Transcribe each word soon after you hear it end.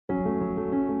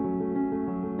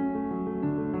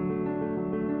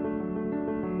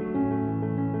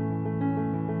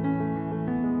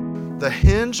The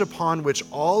hinge upon which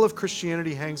all of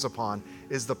Christianity hangs upon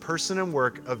is the person and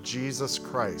work of Jesus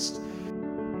Christ.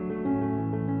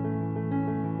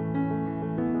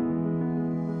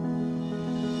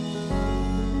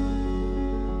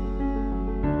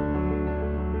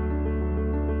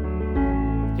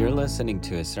 You're listening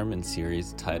to a sermon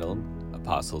series titled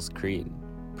Apostles' Creed,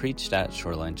 preached at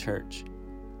Shoreline Church.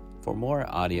 For more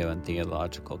audio and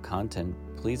theological content,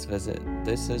 please visit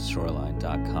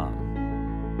thisisshoreline.com.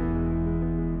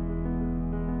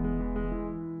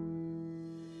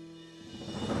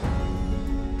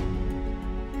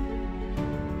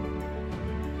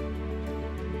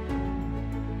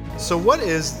 So what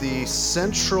is the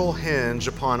central hinge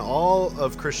upon all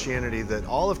of Christianity that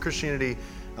all of Christianity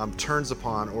turns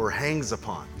upon or hangs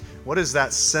upon? What is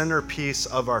that centerpiece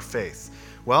of our faith?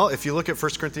 Well, if you look at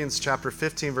 1 Corinthians chapter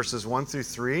 15, verses 1 through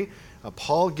 3,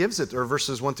 Paul gives it, or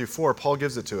verses 1 through 4, Paul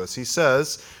gives it to us. He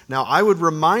says, "Now I would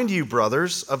remind you,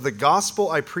 brothers, of the gospel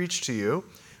I preached to you,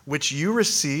 which you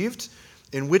received,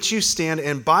 in which you stand,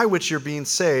 and by which you're being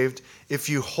saved, if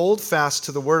you hold fast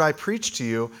to the word I preached to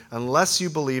you, unless you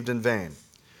believed in vain."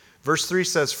 Verse 3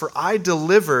 says, "For I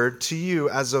delivered to you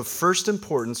as of first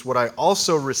importance what I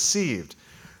also received,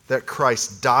 that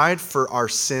Christ died for our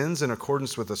sins in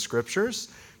accordance with the Scriptures,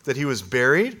 that he was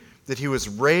buried, that he was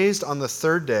raised on the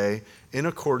third day in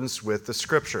accordance with the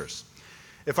Scriptures."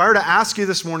 If I were to ask you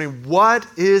this morning, what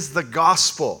is the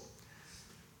gospel?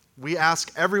 We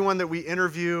ask everyone that we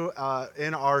interview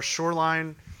in our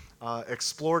Shoreline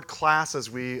Explored class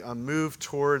as we move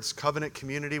towards covenant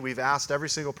community. We've asked every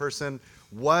single person,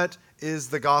 what is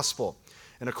the gospel?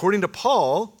 And according to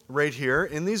Paul, right here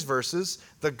in these verses,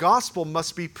 the gospel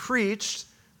must be preached,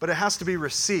 but it has to be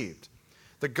received.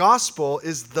 The gospel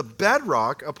is the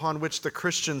bedrock upon which the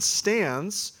Christian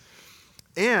stands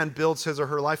and builds his or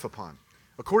her life upon.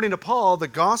 According to Paul, the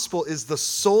gospel is the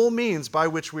sole means by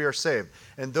which we are saved.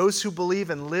 And those who believe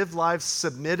and live lives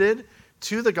submitted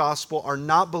to the gospel are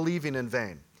not believing in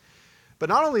vain. But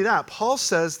not only that, Paul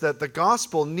says that the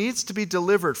gospel needs to be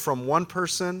delivered from one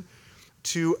person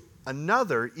to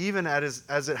another, even as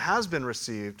it has been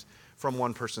received from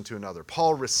one person to another.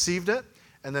 Paul received it,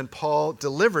 and then Paul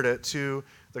delivered it to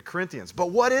the Corinthians.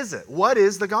 But what is it? What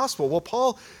is the gospel? Well,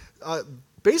 Paul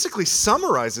basically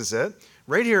summarizes it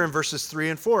right here in verses 3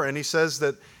 and 4, and he says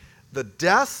that the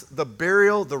death, the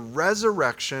burial, the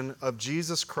resurrection of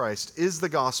Jesus Christ is the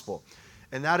gospel,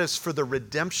 and that is for the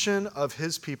redemption of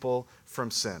his people from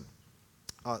sin.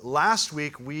 Last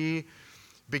week, we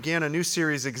began a new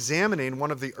series examining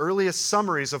one of the earliest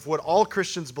summaries of what all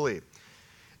Christians believe.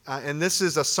 And this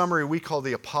is a summary we call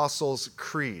the Apostles'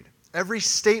 Creed. Every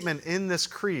statement in this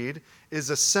creed is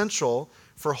essential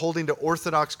for holding to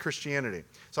Orthodox Christianity.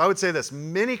 So I would say this: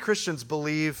 many Christians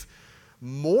believe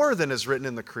more than is written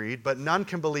in the creed, but none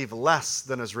can believe less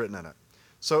than is written in it.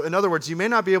 So in other words, you may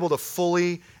not be able to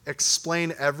fully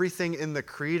explain everything in the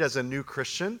creed as a new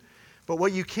Christian, but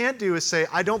what you can't do is say,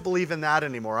 I don't believe in that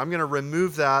anymore. I'm going to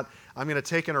remove that. I'm going to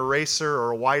take an eraser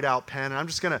or a whiteout pen, and I'm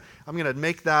going to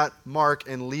make that mark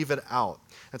and leave it out.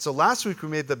 And so last week we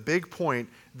made the big point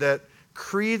that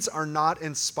creeds are not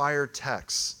inspired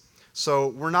texts. So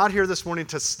we're not here this morning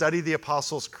to study the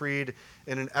Apostles' Creed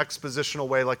in an expositional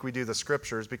way like we do the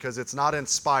Scriptures, because it's not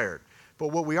inspired. But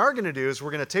what we are going to do is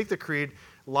we're going to take the creed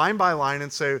line by line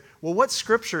and say, well, what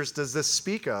Scriptures does this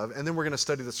speak of? And then we're going to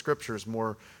study the Scriptures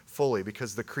more fully,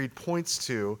 because the creed points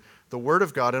to the Word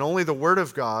of God, and only the Word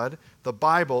of God, the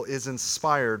Bible, is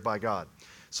inspired by God.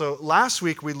 So last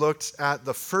week we looked at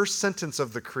the first sentence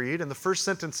of the creed, and the first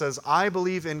sentence says, I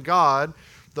believe in God,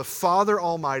 the Father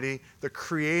Almighty, the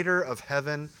creator of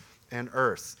heaven and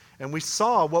earth. And we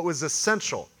saw what was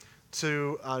essential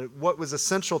to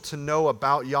know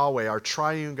about Yahweh, our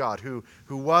triune God, who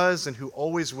was and who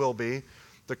always will be,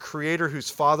 the creator who's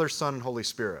Father, Son, and Holy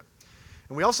Spirit.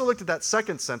 And we also looked at that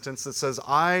second sentence that says,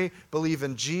 I believe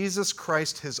in Jesus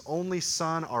Christ, his only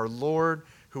Son, our Lord,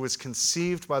 who was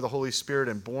conceived by the Holy Spirit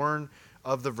and born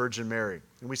of the Virgin Mary.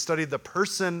 And we studied the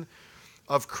person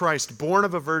of Christ, born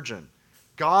of a virgin,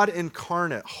 God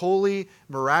incarnate, holy,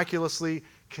 miraculously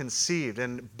conceived.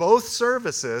 And both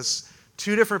services,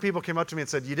 two different people came up to me and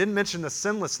said, you didn't mention the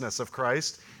sinlessness of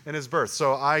Christ in his birth.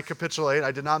 So I capitulate.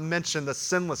 I did not mention the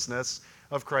sinlessness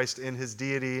of Christ in his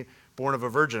deity, born of a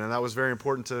virgin. And that was very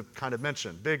important to kind of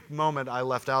mention. Big moment I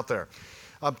left out there.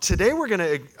 Today we're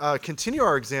going to continue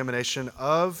our examination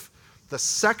of the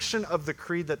section of the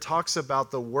creed that talks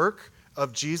about the work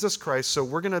of Jesus Christ. So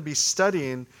we're going to be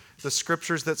studying the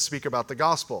Scriptures that speak about the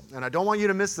gospel. And I don't want you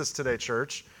to miss this today,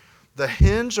 church. The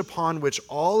hinge upon which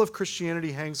all of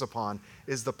Christianity hangs upon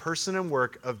is the person and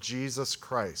work of Jesus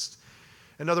Christ.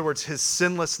 In other words, his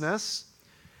sinlessness,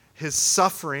 his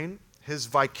suffering, his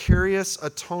vicarious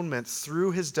atonement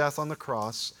through his death on the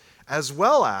cross, as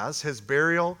well as his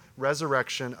burial,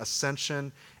 resurrection,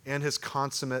 ascension, and his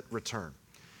consummate return.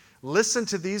 Listen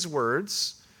to these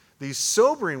words, these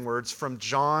sobering words from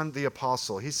John the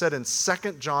Apostle. He said in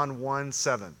 2 John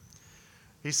 1:7,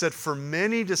 he said, "For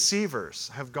many deceivers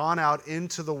have gone out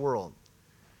into the world."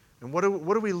 And what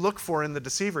do we look for in the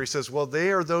deceiver? He says, well,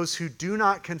 they are those who do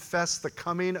not confess the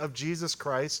coming of Jesus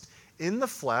Christ in the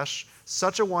flesh.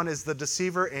 Such a one is the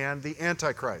deceiver and the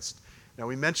Antichrist. Now,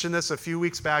 we mentioned this a few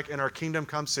weeks back in our Kingdom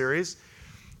Come series,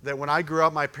 that when I grew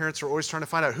up, my parents were always trying to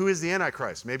find out who is the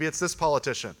Antichrist. Maybe it's this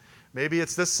politician. Maybe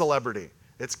it's this celebrity.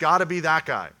 It's got to be that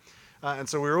guy. And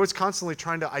so we were always constantly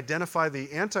trying to identify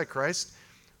the Antichrist.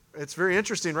 It's very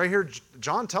interesting. Right here,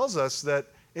 John tells us that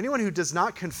anyone who does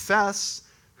not confess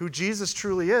who Jesus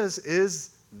truly is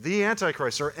the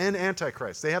Antichrist or an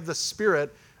Antichrist. They have the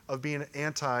spirit of being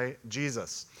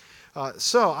anti-Jesus.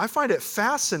 So I find it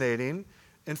fascinating,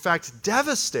 in fact,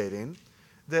 devastating,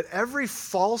 that every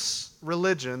false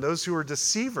religion, those who are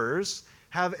deceivers,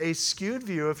 have a skewed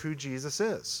view of who Jesus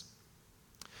is.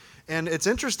 And it's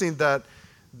interesting that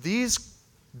these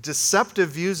deceptive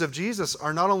views of Jesus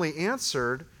are not only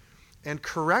answered and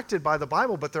corrected by the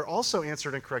Bible, but they're also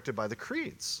answered and corrected by the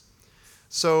creeds.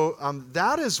 So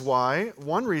that is why,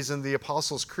 one reason the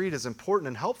Apostles' Creed is important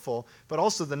and helpful, but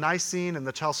also the Nicene and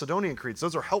the Chalcedonian creeds.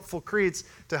 Those are helpful creeds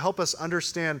to help us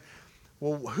understand,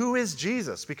 well, who is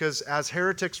Jesus? Because as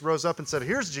heretics rose up and said,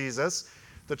 here's Jesus,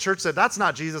 the church said, that's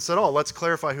not Jesus at all. Let's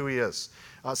clarify who he is.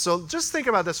 So just think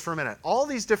about this for a minute. All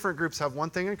these different groups have one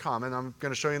thing in common. I'm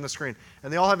going to show you on the screen.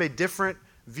 And they all have a different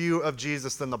view of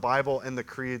Jesus than the Bible and the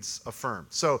creeds affirm.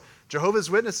 So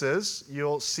Jehovah's Witnesses,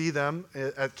 you'll see them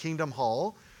at Kingdom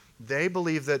Hall. They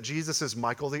believe that Jesus is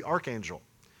Michael the Archangel.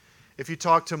 If you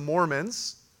talk to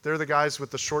Mormons, they're the guys with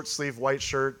the short sleeve white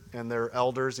shirt and they're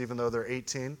elders even though they're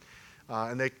 18.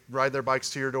 And they ride their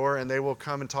bikes to your door and they will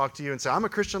come and talk to you and say, I'm a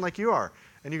Christian like you are.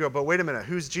 And you go, but wait a minute,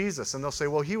 who's Jesus? And they'll say,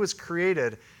 well, he was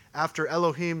created after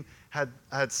Elohim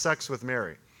had sex with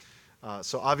Mary.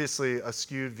 So obviously a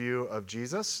skewed view of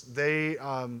Jesus. They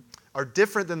are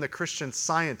different than the Christian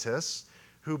scientists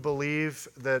who believe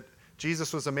that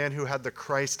Jesus was a man who had the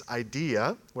Christ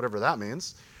idea, whatever that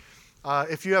means.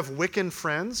 If you have Wiccan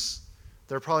friends,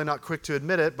 they're probably not quick to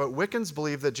admit it, but Wiccans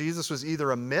believe that Jesus was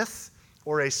either a myth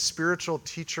or a spiritual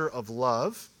teacher of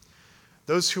love.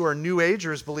 Those who are New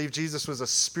Agers believe Jesus was a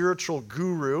spiritual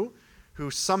guru who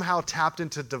somehow tapped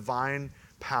into divine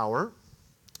power.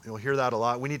 You'll hear that a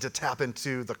lot. We need to tap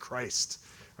into the Christ,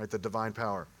 right? The divine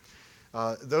power.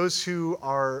 Those who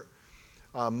are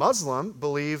Muslim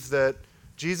believe that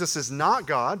Jesus is not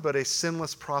God, but a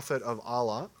sinless prophet of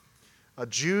Allah.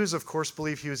 Jews, of course,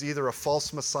 believe he was either a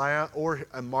false Messiah or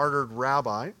a martyred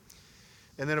rabbi.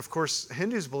 And then, of course,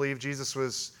 Hindus believe Jesus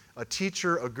was a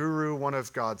teacher, a guru, one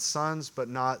of God's sons, but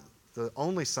not the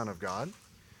only son of God.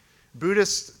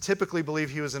 Buddhists typically believe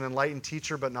he was an enlightened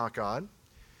teacher, but not God.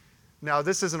 Now,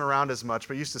 this isn't around as much,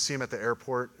 but you used to see him at the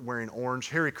airport wearing orange.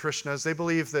 Hare Krishnas, they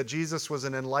believe that Jesus was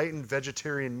an enlightened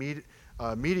vegetarian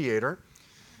mediator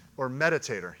or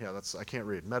meditator. Yeah, I can't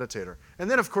read, meditator. And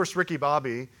then, of course, Ricky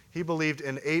Bobby, he believed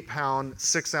in 8-pound,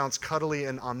 6-ounce, cuddly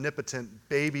and omnipotent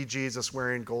baby Jesus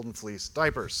wearing golden fleece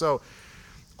diapers. So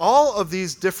all of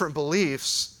these different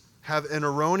beliefs have an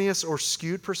erroneous or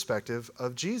skewed perspective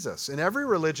of Jesus. In every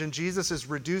religion, Jesus is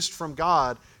reduced from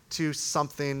God to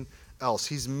something else.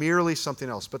 He's merely something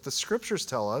else. But the scriptures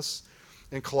tell us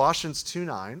in Colossians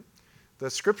 2:9, the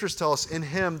scriptures tell us in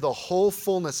him the whole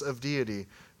fullness of deity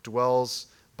dwells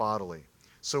bodily.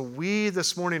 So we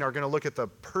this morning are going to look at the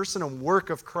person and work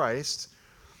of Christ,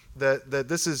 that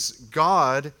this is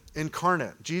God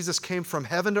incarnate. Jesus came from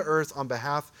heaven to earth on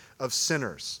behalf of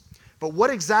sinners. But what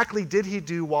exactly did he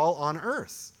do while on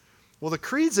earth? Well, the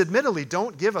creeds admittedly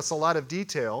don't give us a lot of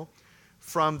detail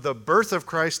from the birth of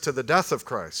Christ to the death of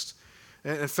Christ.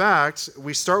 In fact,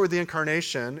 we start with the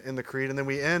incarnation in the creed and then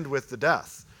we end with the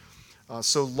death.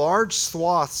 So large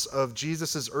swaths of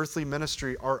Jesus' earthly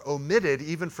ministry are omitted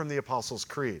even from the Apostles'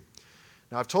 Creed.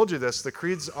 Now, I've told you this, the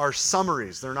creeds are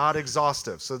summaries. They're not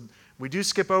exhaustive. So we do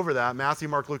skip over that. Matthew,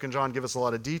 Mark, Luke, and John give us a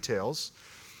lot of details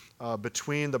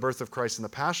between the birth of Christ and the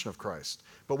passion of Christ.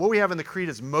 But what we have in the creed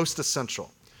is most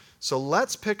essential. So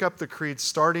let's pick up the creed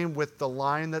starting with the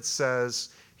line that says,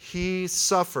 he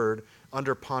suffered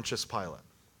under Pontius Pilate.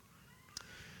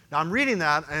 Now, I'm reading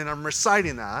that, and I'm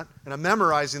reciting that, and I'm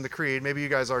memorizing the creed. Maybe you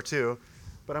guys are too.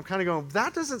 But I'm kind of going,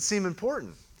 that doesn't seem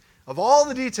important. Of all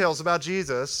the details about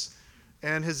Jesus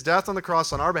and his death on the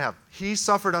cross on our behalf, he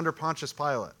suffered under Pontius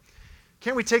Pilate.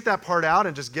 Can't we take that part out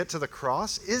and just get to the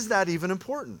cross? Is that even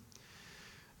important?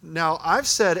 Now, I've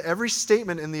said every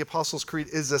statement in the Apostles' Creed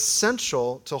is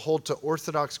essential to hold to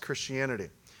Orthodox Christianity.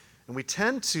 And we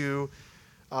tend to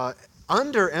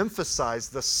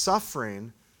underemphasize the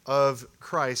suffering of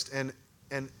Christ and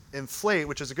inflate,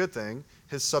 which is a good thing,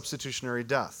 his substitutionary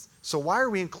death. So why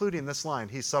are we including this line,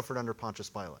 he suffered under Pontius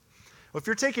Pilate? Well, if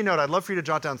you're taking note, I'd love for you to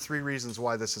jot down 3 reasons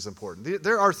why this is important.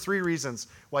 There are 3 reasons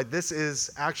why this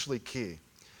is actually key.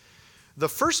 The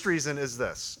first reason is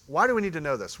this. Why do we need to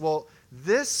know this? Well,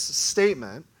 this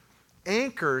statement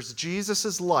anchors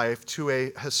Jesus' life to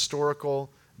a historical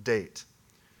date.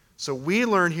 So we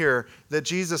learn here that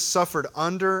Jesus suffered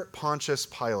under Pontius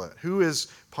Pilate. Who is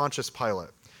Pontius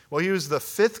Pilate? Well, he was the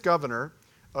 5th governor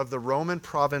of the Roman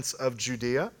province of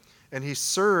Judea, and he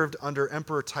served under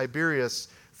Emperor Tiberius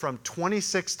from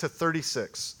 26 to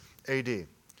 36 AD.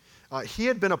 He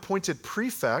had been appointed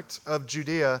prefect of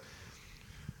Judea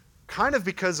kind of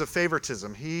because of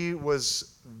favoritism. He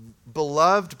was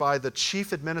beloved by the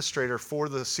chief administrator for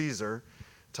the Caesar,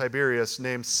 Tiberius,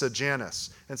 named Sejanus.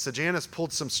 And Sejanus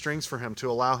pulled some strings for him to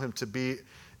allow him to be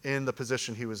in the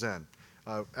position he was in.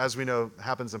 As we know,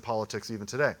 happens in politics even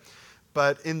today.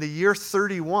 But in the year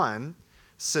 31,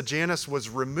 Sejanus was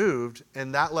removed,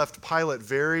 and that left Pilate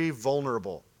very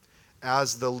vulnerable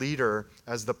as the leader,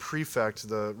 as the prefect,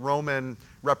 the Roman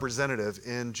representative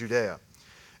in Judea.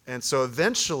 And so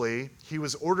eventually, he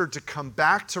was ordered to come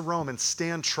back to Rome and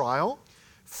stand trial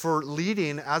for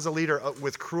leading as a leader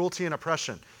with cruelty and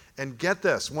oppression. And get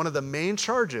this, one of the main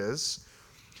charges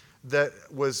that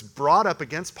was brought up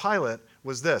against Pilate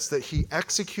was this, that he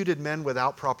executed men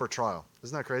without proper trial.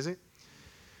 Isn't that crazy?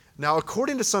 Now,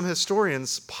 according to some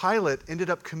historians, Pilate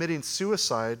ended up committing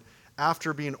suicide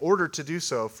after being ordered to do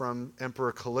so from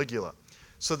Emperor Caligula.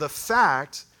 So the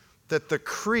fact that the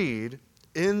creed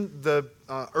in the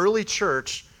early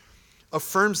church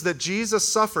affirms that Jesus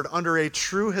suffered under a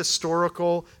true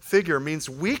historical figure means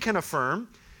we can affirm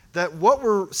that what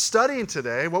we're studying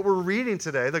today, what we're reading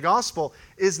today, the gospel,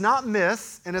 is not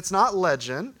myth and it's not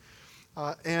legend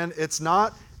and it's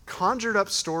not conjured up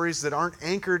stories that aren't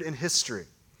anchored in history.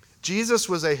 Jesus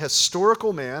was a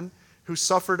historical man who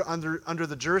suffered under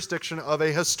the jurisdiction of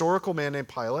a historical man named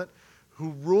Pilate,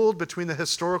 who ruled between the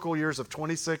historical years of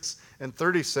 26 and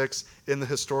 36 in the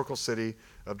historical city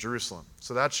of Jerusalem.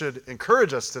 So that should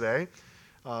encourage us today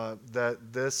that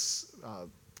this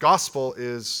gospel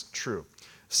is true.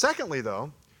 Secondly,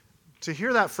 though, to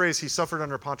hear that phrase, he suffered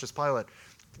under Pontius Pilate,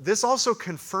 this also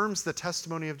confirms the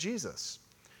testimony of Jesus,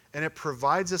 and it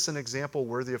provides us an example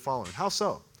worthy of following. How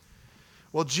so?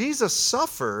 Well, Jesus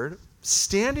suffered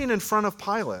standing in front of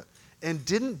Pilate and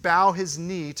didn't bow his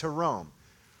knee to Rome.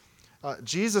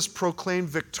 Jesus proclaimed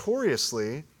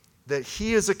victoriously that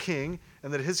he is a king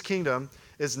and that his kingdom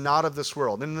is not of this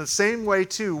world. And in the same way,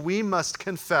 too, we must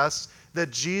confess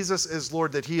that Jesus is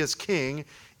Lord, that he is king,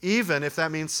 even if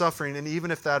that means suffering and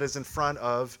even if that is in front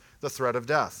of the threat of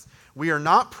death. We are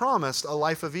not promised a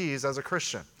life of ease as a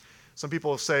Christian. Some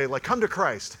people say, like, come to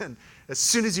Christ, and as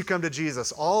soon as you come to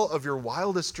Jesus, all of your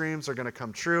wildest dreams are going to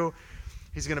come true.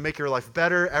 He's going to make your life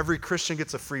better. Every Christian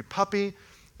gets a free puppy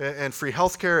and free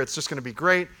health care. It's just going to be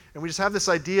great. And we just have this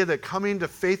idea that coming to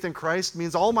faith in Christ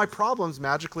means all my problems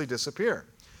magically disappear.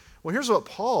 Well, here's what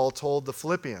Paul told the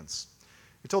Philippians.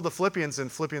 He told the Philippians in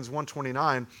Philippians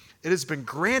 1:29, it has been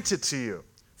granted to you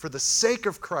for the sake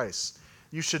of Christ.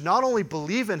 You should not only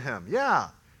believe in him,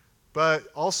 but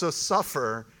also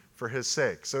suffer for his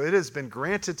sake. So it has been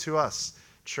granted to us,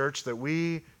 church, that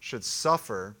we should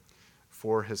suffer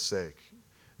for his sake.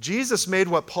 Jesus made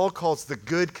what Paul calls the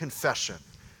good confession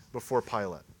before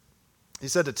Pilate. He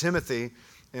said to Timothy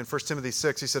in 1 Timothy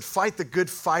 6, he said, fight the good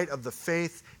fight of the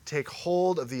faith, take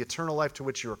hold of the eternal life to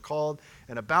which you are called,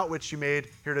 and about which you made,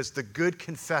 here it is, the good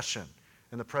confession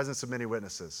in the presence of many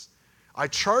witnesses. I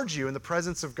charge you in the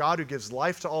presence of God who gives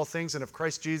life to all things and of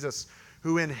Christ Jesus,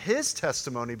 who in his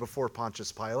testimony before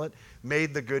Pontius Pilate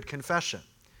made the good confession,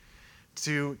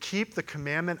 to keep the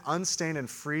commandment unstained and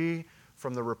free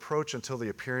from the reproach until the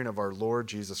appearing of our Lord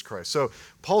Jesus Christ. So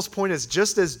Paul's point is,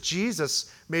 just as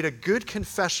Jesus made a good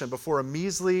confession before a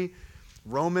measly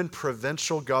Roman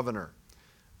provincial governor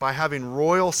by having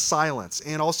royal silence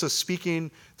and also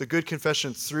speaking the good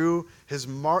confession through his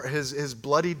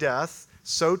bloody death,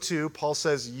 so too, Paul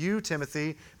says, you,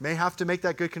 Timothy, may have to make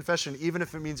that good confession even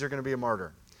if it means you're going to be a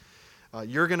martyr.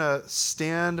 You're going to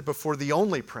stand before the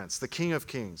only prince, the King of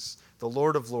Kings, the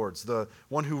Lord of Lords, the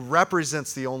one who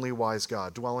represents the only wise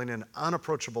God, dwelling in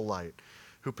unapproachable light,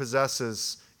 who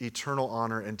possesses eternal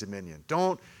honor and dominion.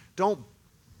 Don't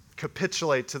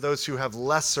capitulate to those who have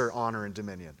lesser honor and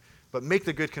dominion. But make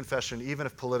the good confession, even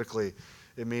if politically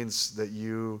it means that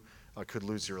you could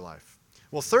lose your life.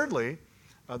 Well, thirdly,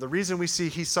 the reason we see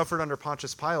he suffered under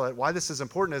Pontius Pilate, why this is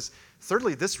important is,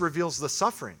 thirdly, this reveals the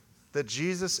suffering that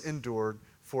Jesus endured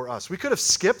for us. We could have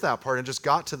skipped that part and just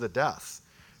got to the death,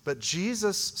 but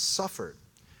Jesus suffered.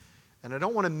 And I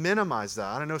don't want to minimize that.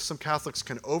 I know some Catholics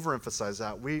can overemphasize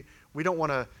that. We don't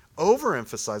want to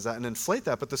overemphasize that and inflate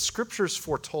that, but the scriptures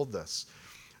foretold this.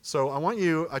 So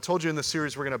I told you in the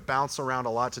series we're going to bounce around a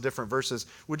lot to different verses.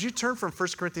 Would you turn from 1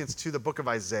 Corinthians to the book of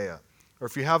Isaiah? Or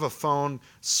if you have a phone,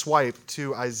 swipe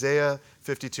to Isaiah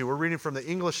 52. We're reading from the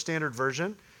English Standard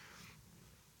Version.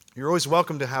 You're always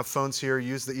welcome to have phones here.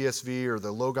 Use the ESV or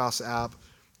the Logos app,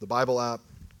 the Bible app.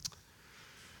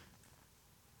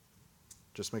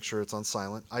 Just make sure it's on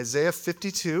silent. Isaiah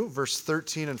 52, verse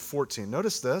 13 and 14.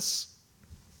 Notice this.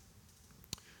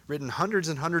 Written hundreds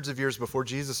and hundreds of years before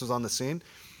Jesus was on the scene.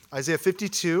 Isaiah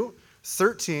 52,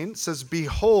 13 says,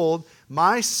 "Behold,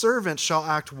 my servant shall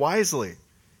act wisely.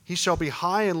 He shall be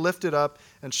high and lifted up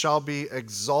and shall be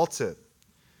exalted.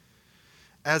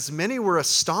 As many were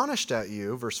astonished at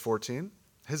you," verse 14,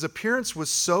 "his appearance was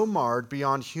so marred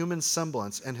beyond human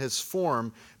semblance, and his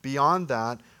form beyond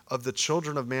that of the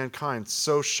children of mankind.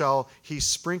 So shall he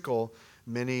sprinkle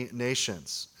many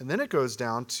nations." And then it goes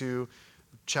down to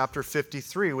chapter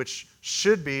 53, which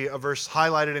should be a verse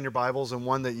highlighted in your Bibles and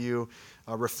one that you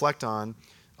reflect on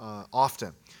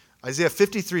often. Isaiah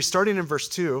 53, starting in verse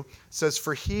 2, says,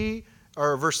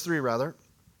 verse 3 rather,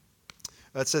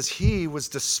 it says, "He was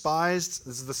despised,"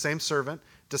 this is the same servant,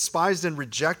 "despised and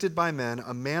rejected by men,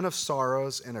 a man of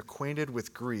sorrows and acquainted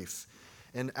with grief.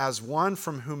 And as one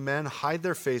from whom men hide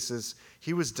their faces,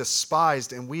 he was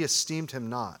despised, and we esteemed him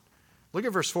not." Look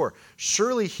at verse 4.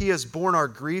 "Surely he has borne our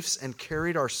griefs and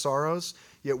carried our sorrows,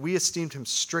 yet we esteemed him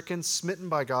stricken, smitten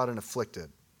by God, and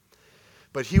afflicted.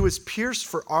 But he was pierced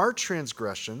for our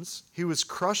transgressions, he was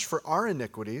crushed for our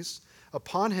iniquities.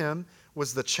 Upon him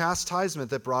was the chastisement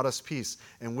that brought us peace,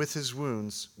 and with his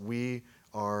wounds we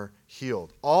are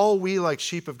healed. All we like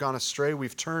sheep have gone astray,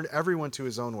 we've turned everyone to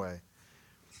his own way.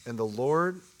 And the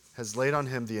Lord has laid on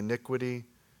him the iniquity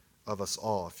of us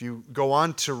all." If you go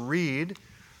on to read,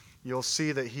 you'll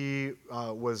see that he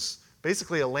was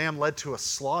basically a lamb led to a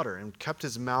slaughter and kept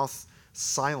his mouth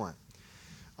silent.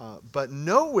 But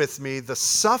note with me the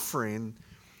suffering,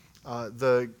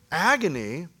 the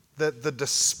agony that the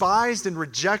despised and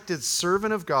rejected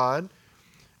servant of God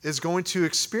is going to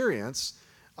experience.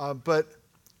 But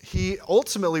he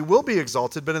ultimately will be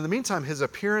exalted. But in the meantime, his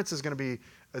appearance is going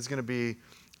to be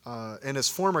and his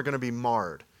form are going to be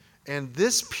marred. And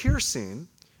this piercing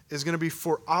is going to be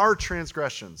for our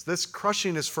transgressions. This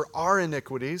crushing is for our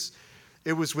iniquities.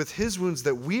 It was with his wounds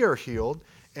that we are healed,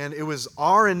 and it was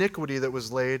our iniquity that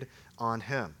was laid on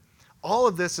him. All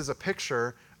of this is a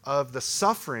picture of the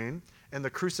suffering and the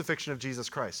crucifixion of Jesus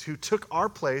Christ, who took our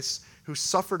place, who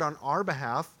suffered on our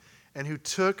behalf, and who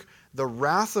took the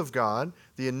wrath of God,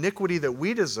 the iniquity that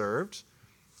we deserved,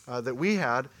 that we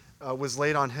had, was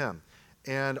laid on him.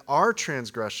 And our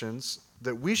transgressions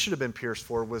that we should have been pierced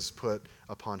for was put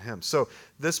upon him. So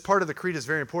this part of the creed is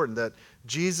very important, that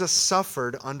Jesus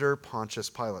suffered under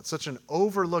Pontius Pilate. Such an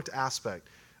overlooked aspect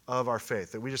of our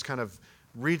faith that we just kind of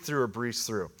read through or breeze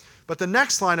through. But the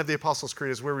next line of the Apostles'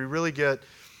 Creed is where we really get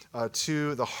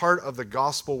to the heart of the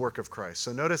gospel work of Christ.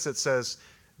 So notice it says,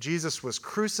 Jesus was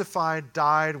crucified,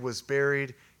 died, was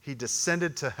buried, he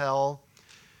descended to hell.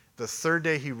 The third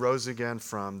day he rose again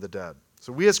from the dead.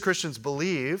 So we as Christians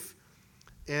believe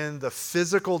in the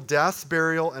physical death,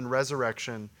 burial, and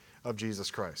resurrection of Jesus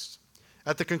Christ.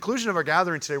 At the conclusion of our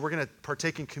gathering today, we're going to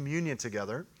partake in communion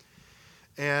together.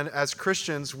 And as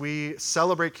Christians, we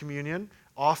celebrate communion.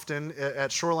 Often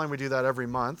at Shoreline, we do that every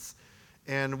month.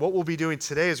 And what we'll be doing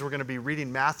today is we're going to be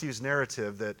reading Matthew's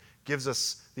narrative that gives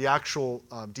us the actual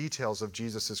details of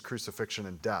Jesus' crucifixion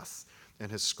and death,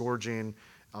 and his scourging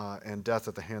and death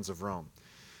at the hands of Rome.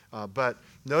 But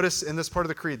notice in this part of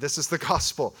the creed, this is the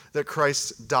gospel, that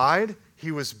Christ died,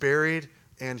 he was buried,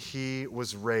 and he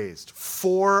was raised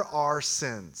for our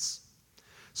sins.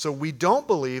 So we don't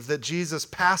believe that Jesus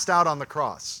passed out on the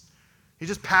cross. He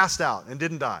just passed out and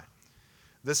didn't die.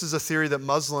 This is a theory that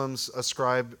Muslims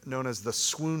ascribe, known as the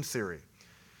swoon theory.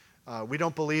 We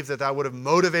don't believe that that would have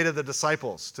motivated the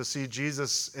disciples to see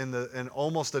Jesus in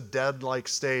almost a dead-like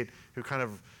state, who kind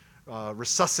of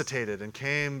resuscitated and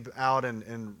came out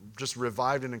and just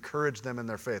revived and encouraged them in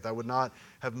their faith. That would not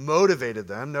have motivated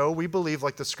them. No, we believe,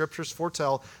 like the scriptures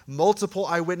foretell, multiple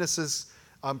eyewitnesses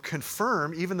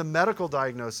confirm even the medical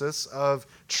diagnosis of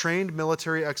trained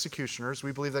military executioners.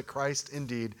 We believe that Christ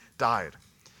indeed died.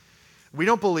 We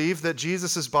don't believe that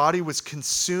Jesus' body was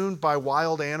consumed by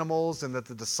wild animals and that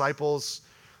the disciples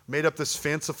made up this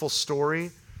fanciful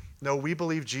story. No, we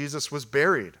believe Jesus was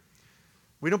buried.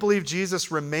 We don't believe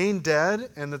Jesus remained dead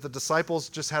and that the disciples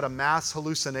just had a mass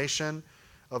hallucination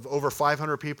of over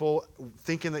 500 people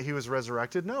thinking that he was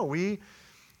resurrected. No, we,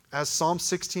 as Psalm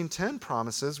 16:10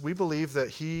 promises, we believe that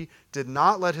he did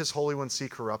not let his Holy One see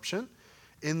corruption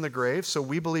in the grave. So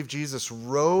we believe Jesus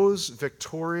rose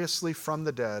victoriously from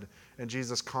the dead and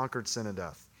Jesus conquered sin and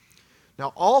death.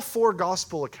 Now, all four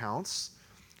gospel accounts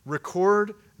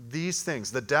record these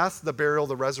things: the death, the burial,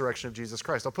 the resurrection of Jesus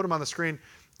Christ. I'll put them on the screen.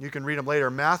 You can read them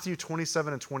later. Matthew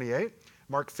 27 and 28,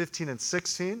 Mark 15 and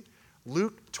 16,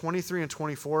 Luke 23 and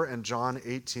 24, and John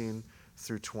 18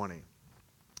 through 20.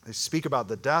 They speak about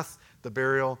the death, the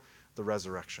burial, the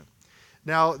resurrection.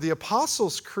 Now, the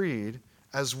Apostles' Creed,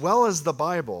 as well as the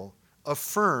Bible,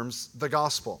 affirms the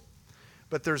gospel.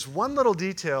 But there's one little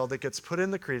detail that gets put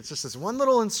in the creed. It's just this one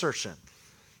little insertion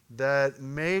that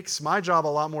makes my job a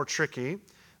lot more tricky.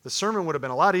 The sermon would have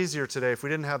been a lot easier today if we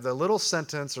didn't have the little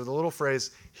sentence or the little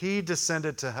phrase, he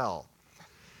descended to hell.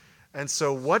 And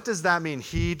so what does that mean,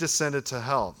 he descended to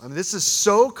hell? I mean, this is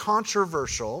so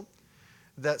controversial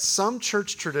that some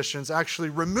church traditions actually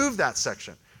remove that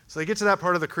section. So they get to that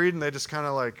part of the creed and they just kind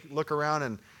of like look around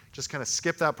and just kind of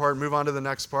skip that part and move on to the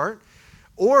next part.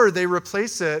 Or they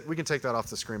replace it, we can take that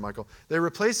off the screen, Michael. They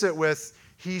replace it with,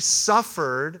 he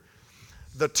suffered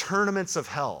the tournaments of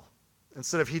hell.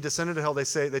 Instead of he descended to hell, they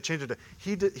change it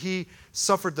to he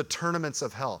suffered the tournaments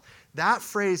of hell. That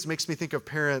phrase makes me think of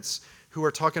parents who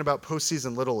are talking about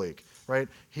postseason Little League, right?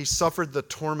 He suffered the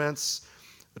tournaments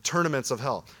of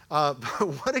hell. But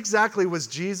what exactly was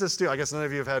Jesus doing? I guess none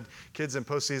of you have had kids in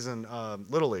postseason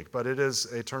Little League, but it is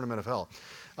a tournament of hell.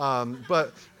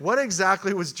 But what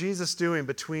exactly was Jesus doing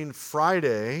between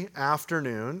Friday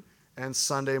afternoon and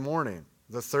Sunday morning,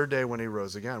 the third day when he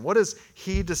rose again? What does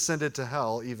he descended to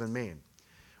hell even mean?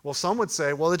 Well, some would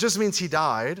say, well, it just means he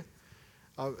died.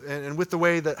 And with the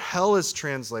way that hell is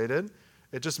translated,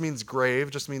 it just means grave,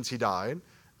 just means he died.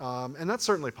 And that's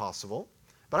certainly possible.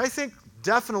 But I think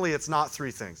definitely it's not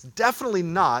three things. Definitely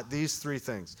not these three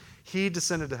things. He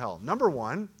descended to hell. Number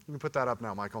one, you can put that up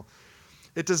now, Michael.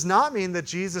 It does not mean that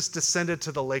Jesus descended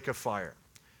to the lake of fire.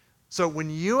 So when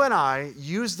you and I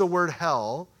use the word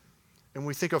hell, and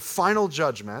we think of final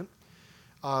judgment,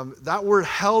 that word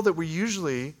hell that we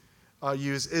usually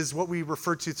use is what we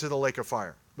refer to the lake of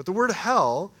fire. But the word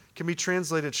hell can be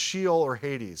translated Sheol or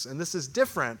Hades, and this is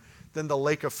different than the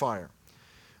lake of fire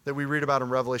that we read about in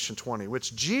Revelation 20,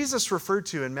 which Jesus referred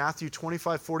to in Matthew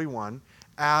 25:41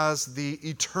 as the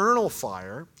eternal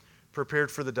fire prepared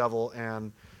for the devil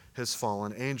and his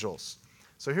fallen angels.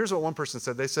 So here's what one person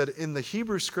said. They said, in the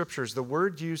Hebrew scriptures, the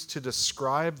word used to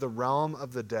describe the realm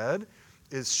of the dead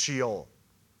is Sheol.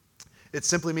 It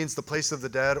simply means the place of the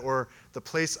dead or the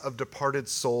place of departed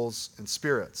souls and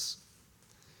spirits.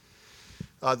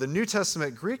 The New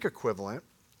Testament Greek equivalent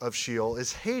of Sheol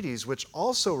is Hades, which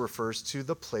also refers to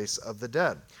the place of the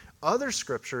dead. Other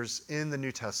scriptures in the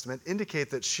New Testament indicate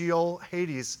that Sheol,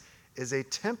 Hades, is a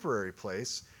temporary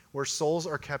place where souls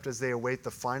are kept as they await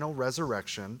the final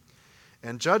resurrection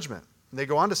and judgment. And they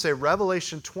go on to say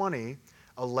Revelation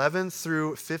 20:11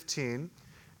 through 15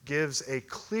 gives a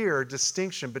clear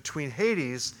distinction between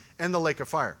Hades and the lake of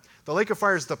fire. The lake of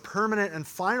fire is the permanent and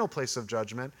final place of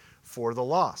judgment for the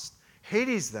lost.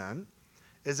 Hades, then,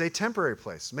 is a temporary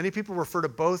place. Many people refer to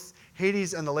both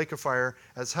Hades and the lake of fire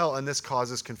as hell, and this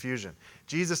causes confusion.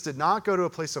 Jesus did not go to a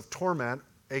place of torment,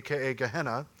 aka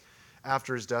Gehenna,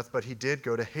 after his death, but he did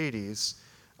go to Hades,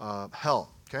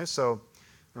 hell. Okay, so I don't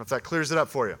know if that clears it up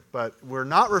for you, but we're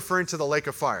not referring to the lake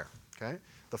of fire, okay,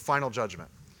 the final judgment.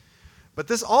 But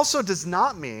this also does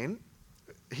not mean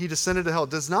he descended to hell. It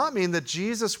does not mean that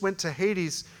Jesus went to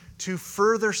Hades to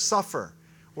further suffer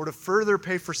or to further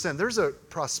pay for sin. There's a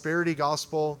prosperity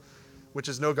gospel, which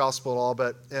is no gospel at all,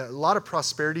 but a lot of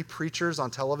prosperity preachers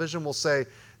on television will say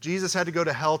Jesus had to go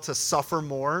to hell to suffer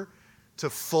more, to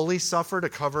fully suffer, to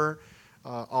cover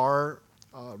our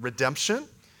redemption.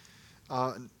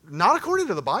 Not according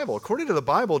to the Bible. According to the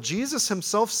Bible, Jesus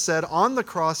himself said on the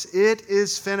cross, it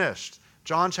is finished.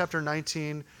 John chapter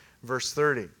 19, verse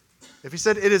 30. If he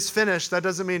said it is finished, that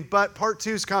doesn't mean, but part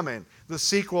 2 is coming, the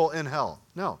sequel in hell.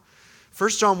 No. 1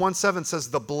 John 1:7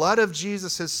 says, the blood of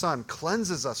Jesus, his son,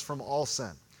 cleanses us from all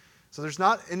sin. So there's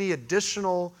not any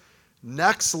additional,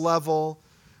 next level,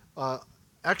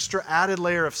 extra added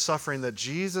layer of suffering that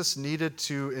Jesus needed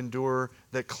to endure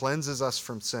that cleanses us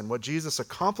from sin. What Jesus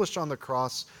accomplished on the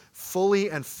cross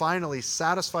fully and finally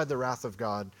satisfied the wrath of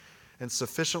God and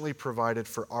sufficiently provided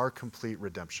for our complete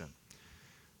redemption.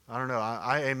 I don't know.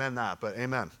 I amen that, but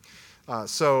amen.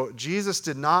 So Jesus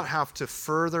did not have to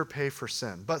further pay for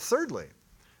sin. But thirdly,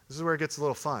 this is where it gets a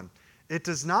little fun. It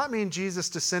does not mean Jesus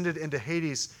descended into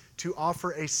Hades to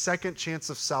offer a second chance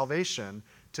of salvation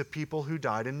to people who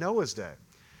died in Noah's day.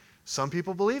 Some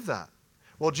people believe that.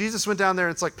 Well, Jesus went down there,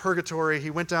 and it's like purgatory. He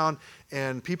went down,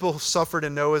 and people suffered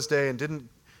in Noah's day and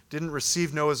didn't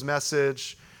receive Noah's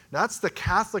message. That's the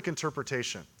Catholic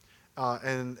interpretation.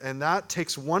 And that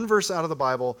takes one verse out of the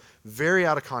Bible, very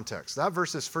out of context. That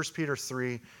verse is 1 Peter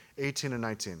 3, 18 and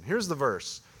 19. Here's the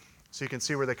verse, so you can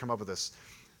see where they come up with this.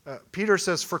 Peter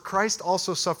says, "For Christ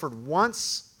also suffered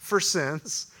once for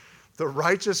sins, the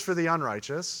righteous for the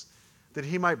unrighteous, that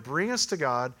he might bring us to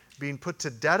God, being put to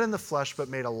death in the flesh, but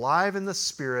made alive in the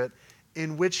spirit,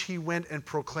 in which he went and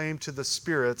proclaimed to the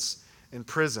spirits in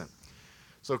prison."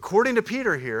 So according to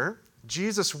Peter here,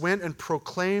 Jesus went and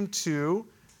proclaimed to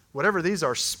whatever these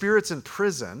are, spirits in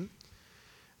prison,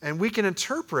 and we can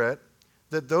interpret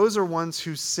that those are ones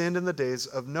who sinned in the days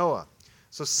of Noah.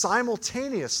 So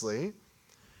simultaneously,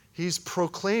 he's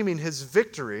proclaiming his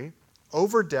victory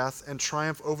over death and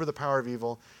triumph over the power of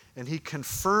evil, and he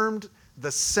confirmed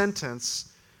the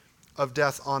sentence of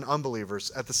death on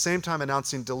unbelievers, at the same time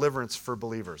announcing deliverance for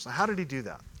believers. Now, how did he do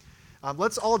that?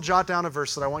 Let's all jot down a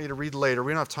verse that I want you to read later.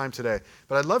 We don't have time today,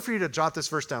 but I'd love for you to jot this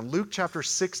verse down. Luke chapter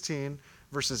 16,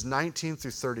 verses 19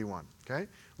 through 31. Okay?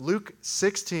 Luke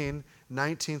 16,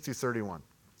 19 through 31.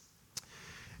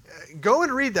 Go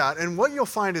and read that, and what you'll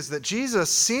find is that Jesus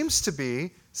seems to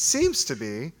be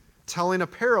telling a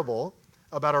parable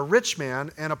about a rich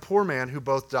man and a poor man who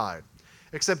both died.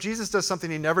 Except Jesus does something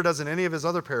he never does in any of his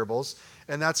other parables,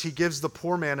 and that's he gives the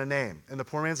poor man a name, and the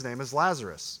poor man's name is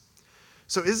Lazarus.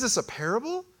 So is this a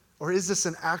parable, or is this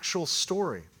an actual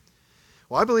story?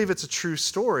 Well, I believe it's a true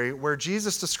story where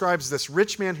Jesus describes this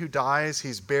rich man who dies,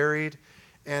 he's buried,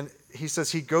 and he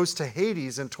says he goes to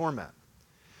Hades in torment.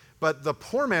 But the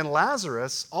poor man,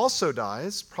 Lazarus, also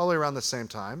dies, probably around the same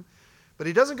time, but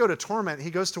he doesn't go to torment,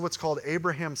 he goes to what's called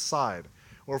Abraham's side,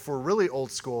 or if we're really old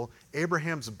school,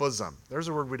 Abraham's bosom. There's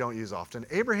a word we don't use often.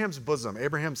 Abraham's bosom,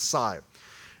 Abraham's side.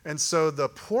 And so the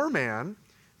poor man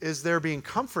is there being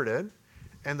comforted,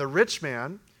 and the rich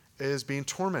man is being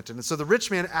tormented. And so the rich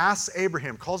man asks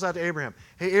Abraham, calls out to Abraham,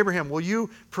 "Hey, Abraham, will you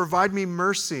provide me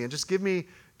mercy and just give me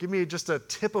just a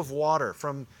tip of water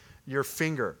from your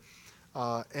finger?"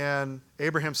 And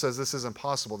Abraham says, "This is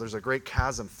impossible. There's a great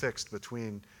chasm fixed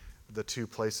between the two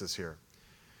places here.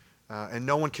 And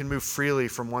no one can move freely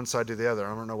from one side to the other."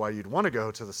 I don't know why you'd want to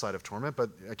go to the side of torment, but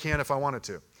I can if I wanted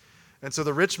to. And so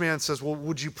the rich man says, "Well,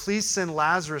 would you please send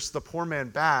Lazarus, the poor man,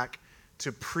 back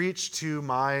to preach to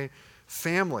my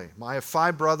family? I have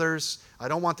 5 brothers. I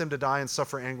don't want them to die and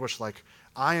suffer anguish like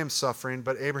I am suffering."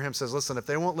 But Abraham says, "Listen, if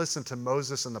they won't listen to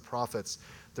Moses and the prophets,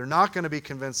 they're not going to be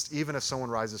convinced even if someone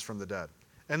rises from the dead."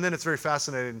 And then it's very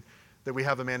fascinating that we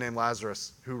have a man named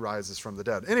Lazarus who rises from the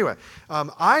dead. Anyway,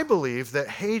 I believe that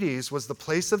Hades was the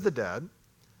place of the dead.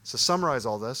 So summarize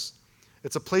all this.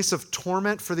 It's a place of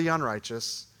torment for the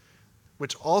unrighteous,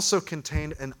 which also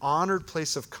contained an honored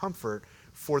place of comfort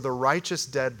for the righteous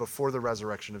dead before the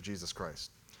resurrection of Jesus Christ.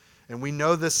 And we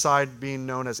know this side being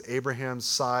known as Abraham's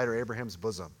side or Abraham's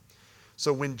bosom.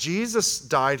 So when Jesus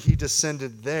died, he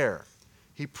descended there.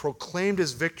 He proclaimed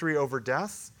his victory over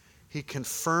death. He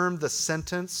confirmed the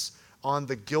sentence on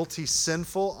the guilty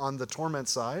sinful on the torment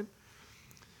side.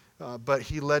 But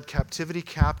he led captivity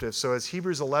captive. So as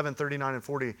Hebrews 11, 39 and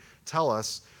 40 tell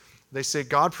us, they say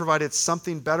God provided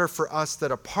something better for us,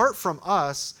 that apart from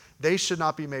us, they should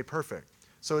not be made perfect.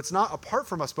 So it's not apart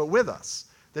from us, but with us.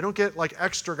 They don't get like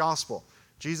extra gospel.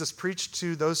 Jesus preached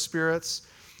to those spirits,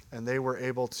 and they were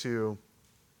able to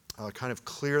kind of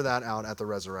clear that out at the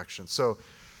resurrection. So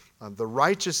the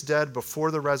righteous dead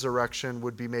before the resurrection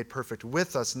would be made perfect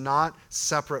with us, not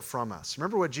separate from us.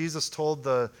 Remember what Jesus told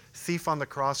the thief on the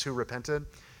cross who repented?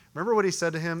 Remember what he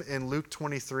said to him in Luke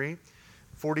 23,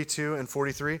 42 and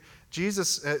 43?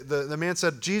 Jesus, the man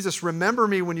said, "Jesus, remember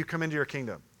me when you come into your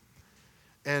kingdom."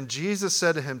 And Jesus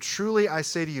said to him, "Truly I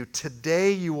say to you,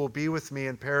 today you will be with me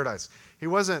in paradise." He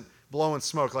wasn't blowing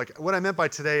smoke. Like, what I meant by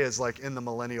today is like in the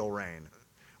millennial reign.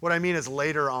 What I mean is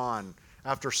later on,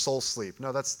 after soul sleep.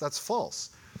 No, that's false.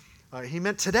 He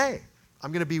meant today.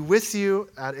 I'm going to be with you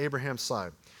at Abraham's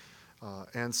side.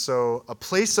 And so a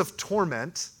place of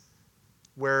torment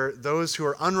where those who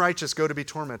are unrighteous go to be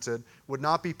tormented would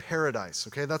not be paradise.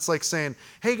 Okay, that's like saying,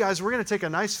 "Hey guys, we're going to take a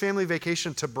nice family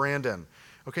vacation to Brandon."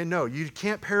 Okay, no, you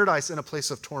can't paradise in a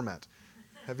place of torment.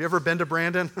 Have you ever been to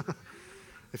Brandon?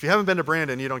 If you haven't been to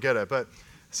Brandon, you don't get it. But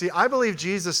see, I believe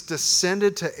Jesus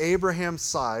descended to Abraham's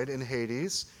side in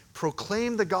Hades,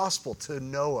 proclaimed the gospel to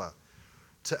Noah,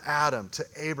 to Adam, to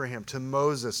Abraham, to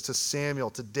Moses, to Samuel,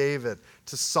 to David,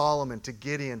 to Solomon, to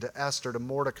Gideon, to Esther, to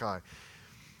Mordecai,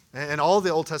 and all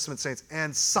the Old Testament saints,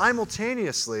 and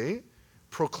simultaneously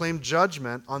proclaimed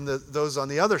judgment on those on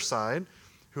the other side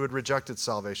who had rejected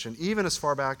salvation, even as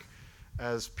far back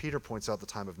as Peter points out the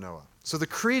time of Noah. So the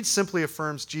creed simply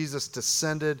affirms Jesus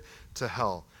descended to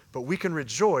hell, but we can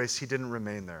rejoice he didn't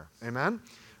remain there. Amen?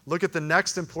 Look at the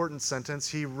next important sentence.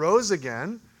 He rose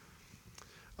again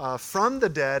from the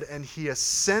dead, and he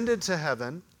ascended to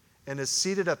heaven and is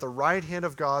seated at the right hand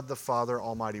of God the Father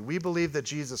Almighty. We believe that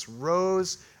Jesus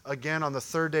rose again on the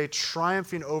third day,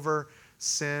 triumphing over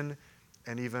sin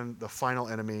and even the final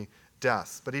enemy,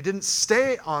 death. But he didn't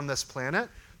stay on this planet.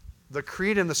 The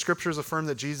creed and the scriptures affirm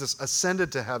that Jesus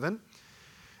ascended to heaven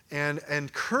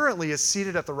and currently is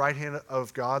seated at the right hand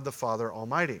of God the Father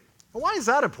Almighty. Well, why is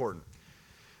that important?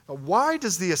 Why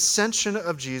does the ascension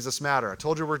of Jesus matter? I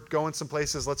told you we're going some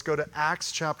places. Let's go to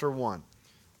Acts chapter 1.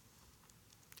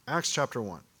 Acts chapter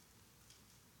 1.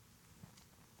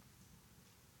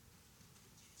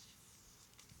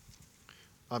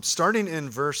 Starting in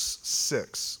verse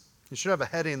 6. You should have a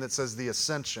heading that says the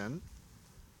ascension.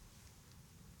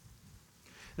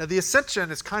 Now, the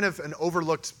ascension is kind of an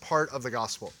overlooked part of the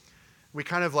gospel. We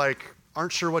kind of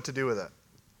aren't sure what to do with it.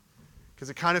 Because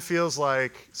it kind of feels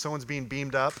like someone's being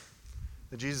beamed up,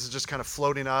 that Jesus is just kind of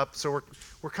floating up. So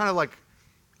we're kind of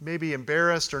maybe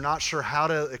embarrassed or not sure how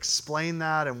to explain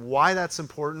that and why that's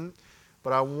important.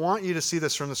 But I want you to see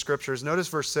this from the scriptures. Notice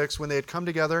verse 6, when they had come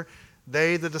together,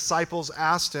 they, the disciples,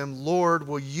 asked him, Lord,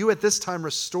 will you at this time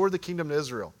restore the kingdom to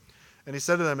Israel? And he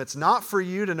said to them, it's not for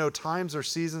you to know times or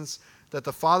seasons that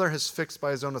the Father has fixed by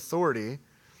his own authority,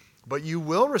 but you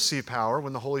will receive power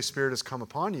when the Holy Spirit has come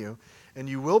upon you, and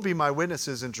you will be my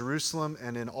witnesses in Jerusalem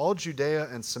and in all Judea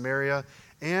and Samaria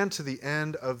and to the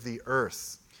end of the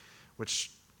earth,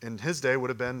 which in his day would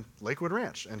have been Lakewood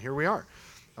Ranch. And here we are.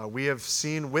 We have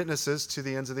seen witnesses to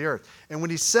the ends of the earth. And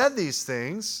when he said these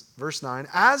things, verse 9,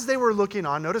 as they were looking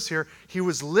on, notice here, he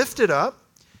was lifted up,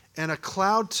 and a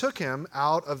cloud took him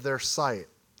out of their sight.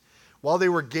 While they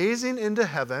were gazing into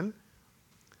heaven,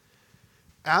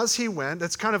 as he went,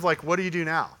 it's kind of like, what do you do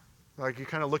now? You're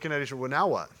kind of looking at each other, well, now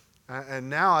what? And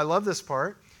now, I love this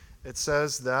part. It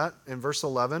says that in verse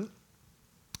 11,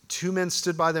 two men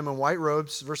stood by them in white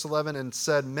robes, verse 11, and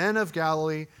said, Men of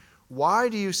Galilee, why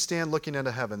do you stand looking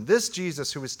into heaven? This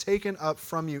Jesus who was taken up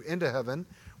from you into heaven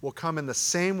will come in the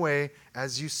same way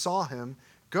as you saw him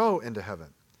go into heaven.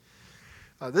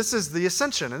 This is the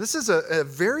ascension, and this is a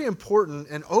very important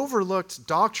and overlooked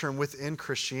doctrine within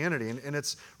Christianity, and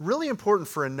it's really important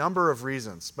for a number of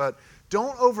reasons. But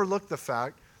don't overlook the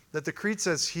fact that the creed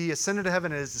says he ascended to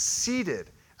heaven and is seated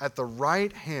at the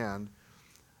right hand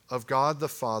of God the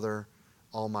Father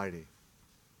Almighty.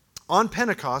 On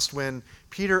Pentecost, when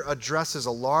Peter addresses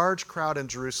a large crowd in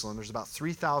Jerusalem, there's about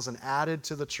 3,000 added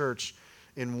to the church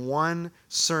in one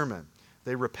sermon.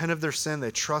 They repent of their sin,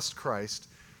 they trust Christ.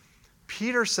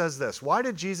 Peter says this. Why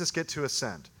did Jesus get to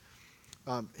ascend?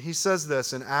 He says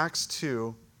this in Acts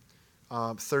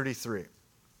 2:33.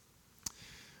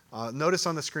 Notice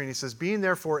on the screen, he says, being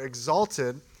therefore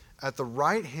exalted at the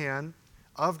right hand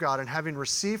of God and having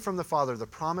received from the Father the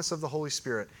promise of the Holy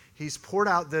Spirit, he's poured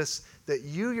out this that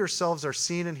you yourselves are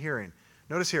seeing and hearing.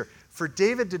 Notice here, for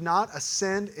David did not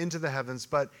ascend into the heavens,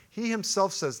 but he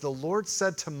himself says, the Lord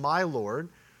said to my Lord,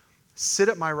 sit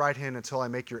at my right hand until I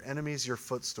make your enemies your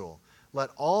footstool. Let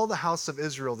all the house of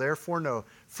Israel therefore know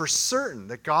for certain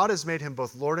that God has made him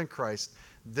both Lord and Christ,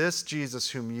 this Jesus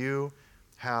whom you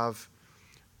have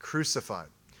crucified.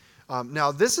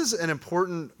 Now, this is an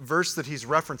important verse that he's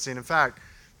referencing. In fact,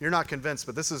 you're not convinced,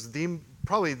 but this is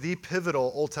probably the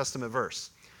pivotal Old Testament verse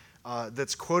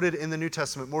that's quoted in the New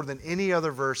Testament more than any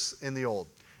other verse in the Old.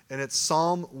 And it's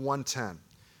Psalm 110.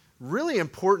 Really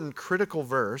important, critical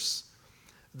verse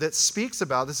that speaks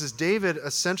about, this is David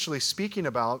essentially speaking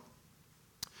about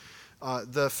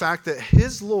the fact that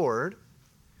his Lord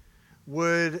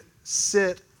would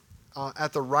sit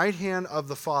at the right hand of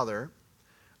the Father.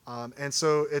 And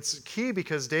so it's key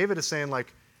because David is saying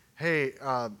hey,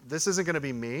 this isn't going to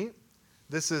be me.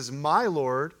 This is my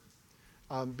Lord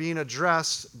being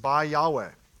addressed by Yahweh.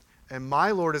 And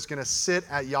my Lord is going to sit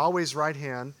at Yahweh's right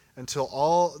hand until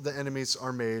all the enemies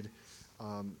are made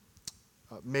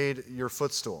your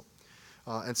footstool.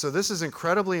 And so this is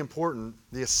incredibly important,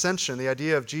 the ascension, the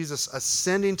idea of Jesus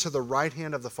ascending to the right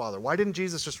hand of the Father. Why didn't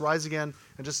Jesus just rise again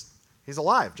and he's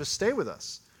alive, just stay with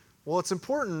us? Well, it's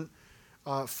important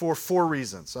for 4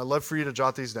 reasons. I'd love for you to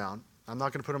jot these down. I'm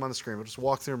not going to put them on the screen. We'll just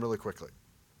walk through them really quickly.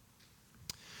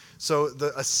 So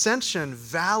the ascension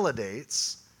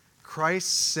validates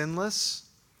Christ's sinless,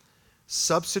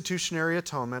 substitutionary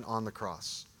atonement on the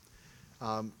cross.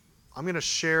 I'm going to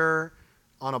share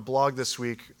on a blog this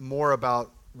week more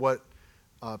about what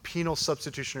penal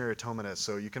substitutionary atonement is,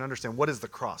 so you can understand what is the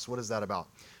cross, what is that about,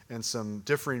 and some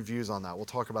differing views on that. We'll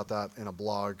talk about that in a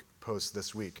blog post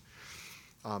this week.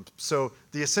 So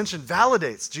the ascension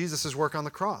validates Jesus' work on the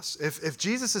cross. If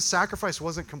Jesus' sacrifice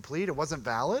wasn't complete, it wasn't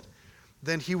valid,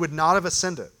 then he would not have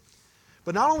ascended.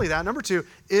 But not only that, number two,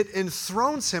 it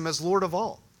enthrones him as Lord of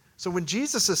all. So when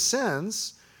Jesus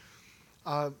ascends,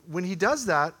 when he does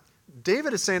that,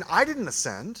 David is saying, I didn't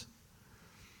ascend.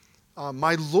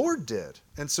 My Lord did.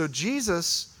 And so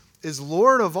Jesus is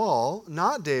Lord of all,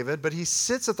 not David, but he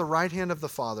sits at the right hand of the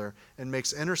Father and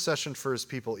makes intercession for his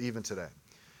people even today.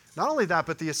 Not only that,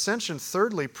 but the ascension,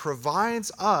 thirdly,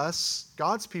 provides us,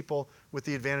 God's people, with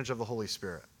the advantage of the Holy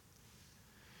Spirit.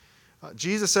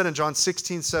 Jesus said in John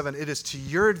 16:7, it is to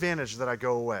your advantage that I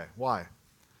go away. Why?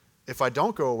 If I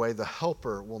don't go away, the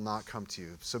helper will not come to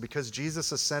you. So because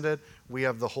Jesus ascended, we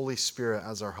have the Holy Spirit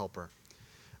as our helper.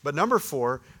 But number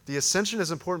four, the ascension is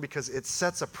important because it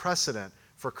sets a precedent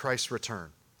for Christ's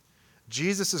return.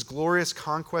 Jesus' glorious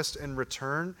conquest and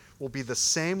return will be the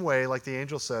same way, like the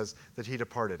angel says, that he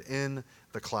departed, in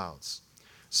the clouds.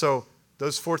 So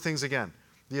those four things again.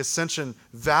 The ascension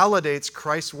validates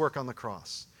Christ's work on the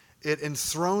cross. It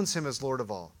enthrones him as Lord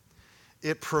of all.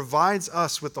 It provides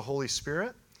us with the Holy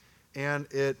Spirit, and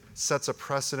it sets a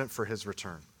precedent for his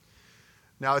return.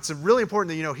 Now, it's really important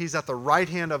that you know he's at the right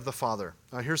hand of the Father.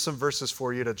 Now, here's some verses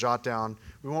for you to jot down.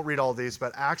 We won't read all these,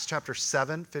 but Acts chapter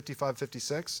 7, 55,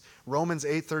 56, Romans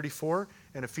 8, 34,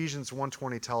 and Ephesians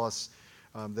 1:20 tell us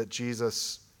that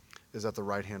Jesus is at the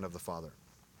right hand of the Father.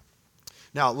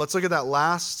 Now, let's look at that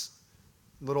last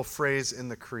little phrase in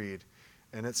the creed.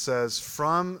 And it says,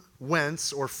 from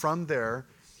whence, or from there,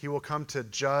 he will come to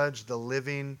judge the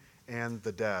living and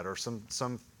the dead, or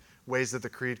some ways that the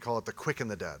creed call it the quick and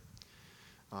the dead.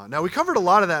 Now, we covered a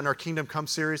lot of that in our Kingdom Come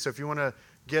series, so if you want to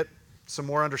get some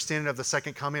more understanding of the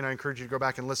second coming, I encourage you to go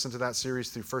back and listen to that series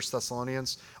through 1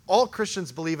 Thessalonians. All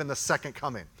Christians believe in the second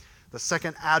coming, the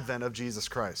second advent of Jesus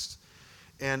Christ.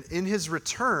 And in his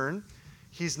return,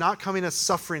 he's not coming as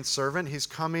suffering servant, he's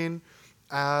coming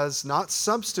as not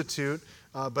substitute,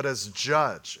 but as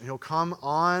judge. He'll come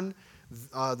on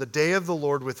the day of the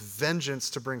Lord with vengeance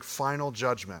to bring final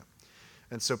judgment.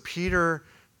 And so Peter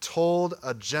told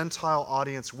a Gentile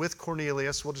audience with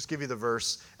Cornelius, we'll just give you the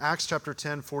verse, Acts chapter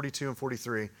 10, 42 and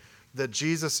 43, that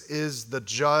Jesus is the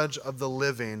judge of the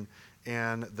living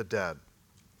and the dead.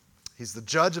 He's the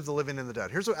judge of the living and the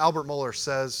dead. Here's what Albert Mohler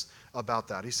says about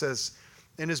that. He says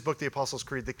in his book, The Apostles'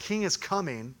 Creed, the king is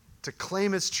coming to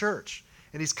claim his church.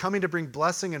 And he's coming to bring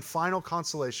blessing and final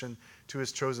consolation to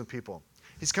his chosen people.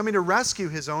 He's coming to rescue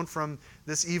his own from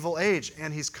this evil age,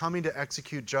 and he's coming to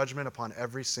execute judgment upon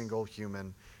every single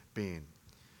human being.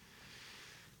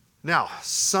 Now,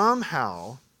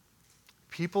 somehow,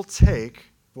 people take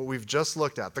what we've just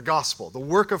looked at, the gospel, the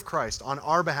work of Christ on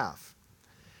our behalf,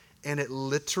 and it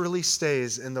literally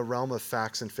stays in the realm of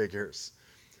facts and figures.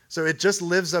 So it just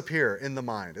lives up here in the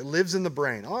mind. It lives in the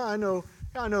brain. Oh, I know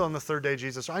on the third day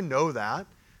Jesus, I know that.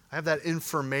 I have that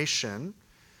information.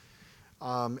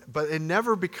 But it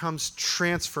never becomes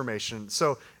transformation.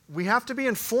 So we have to be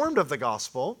informed of the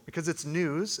gospel because it's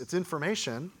news, it's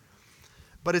information.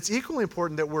 But it's equally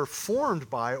important that we're formed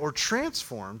by or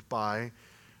transformed by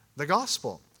the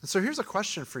gospel. And so here's a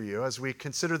question for you as we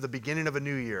consider the beginning of a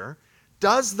new year.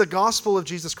 Does the gospel of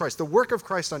Jesus Christ, the work of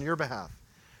Christ on your behalf,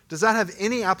 does that have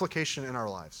any application in our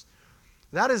lives?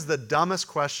 That is the dumbest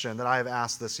question that I have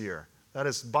asked this year. That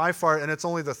is by far, and it's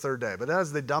only the third day, but that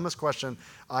is the dumbest question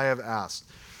I have asked.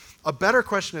 A better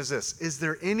question is this: is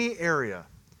there any area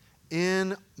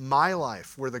in my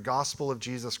life where the gospel of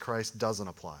Jesus Christ doesn't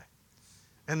apply?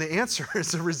 And the answer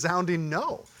is a resounding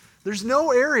no. There's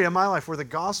no area in my life where the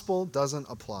gospel doesn't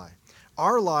apply.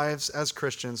 Our lives as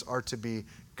Christians are to be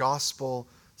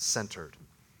gospel-centered.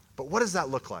 But what does that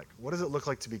look like? What does it look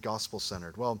like to be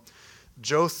gospel-centered? Well,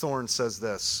 Joe Thorne says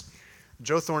this.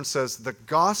 Joe Thorne says, the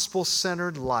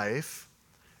gospel-centered life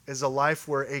is a life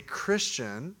where a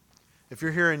Christian, if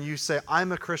you're here and you say,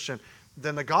 I'm a Christian,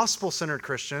 then the gospel-centered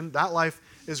Christian, that life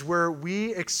is where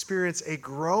we experience a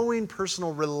growing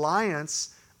personal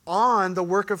reliance on the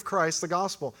work of Christ, the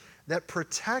gospel, that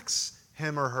protects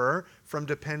him or her from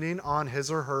depending on his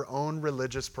or her own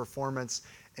religious performance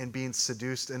and being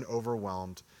seduced and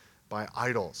overwhelmed by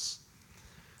idols.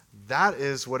 That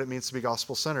is what it means to be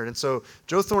gospel-centered. And so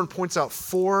Joe Thorne points out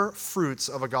 4 fruits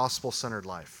of a gospel-centered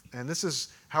life. And this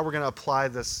is how we're going to apply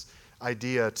this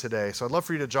idea today. So I'd love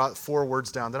for you to jot 4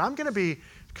 words down that I'm going to be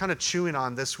kind of chewing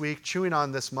on this week, chewing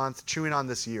on this month, chewing on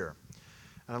this year.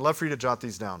 And I'd love for you to jot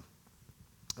these down.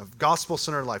 A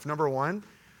gospel-centered life. Number one,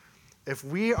 if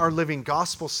we are living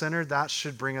gospel-centered, that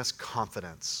should bring us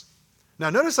confidence. Now,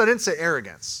 notice I didn't say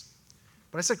arrogance,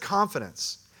 but I said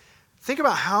confidence. Think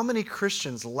about how many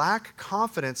Christians lack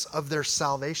confidence of their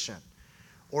salvation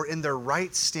or in their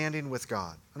right standing with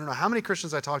God. I don't know how many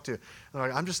Christians I talk to, they're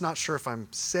like, I'm just not sure if I'm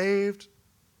saved.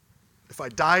 If I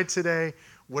died today,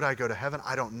 would I go to heaven?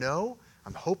 I don't know.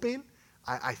 I'm hoping.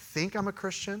 I think I'm a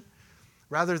Christian.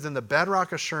 Rather than the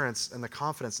bedrock assurance and the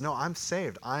confidence, no, I'm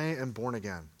saved. I am born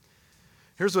again.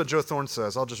 Here's what Joe Thorne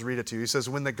says. I'll just read it to you. He says,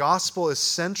 when the gospel is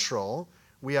central,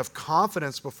 we have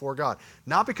confidence before God,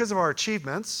 not because of our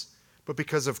achievements, but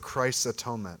because of Christ's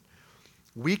atonement.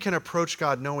 We can approach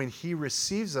God knowing He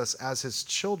receives us as His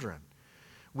children.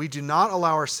 We do not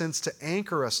allow our sins to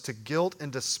anchor us to guilt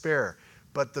and despair,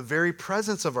 but the very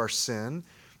presence of our sin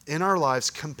in our lives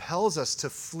compels us to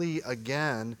flee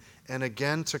again and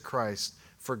again to Christ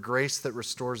for grace that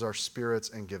restores our spirits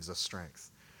and gives us strength.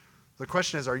 The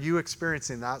question is, are you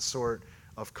experiencing that sort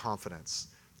of confidence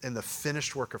in the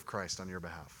finished work of Christ on your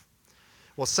behalf?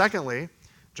 Well, secondly,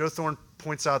 Joe Thorne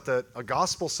points out that a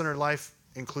gospel-centered life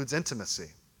includes intimacy.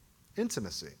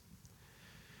 Intimacy.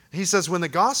 He says, when the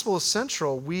gospel is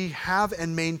central, we have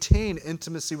and maintain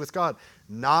intimacy with God,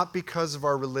 not because of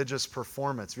our religious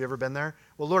performance. Have you ever been there?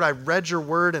 Well, Lord, I read your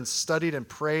word and studied and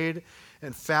prayed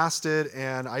and fasted,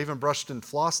 and I even brushed and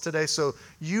flossed today, so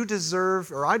you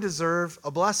deserve, or I deserve,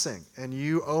 a blessing, and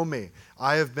you owe me.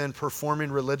 I have been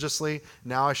performing religiously.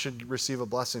 Now I should receive a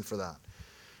blessing for that.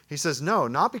 He says, no,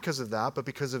 not because of that, but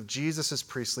because of Jesus'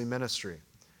 priestly ministry.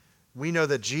 We know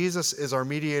that Jesus is our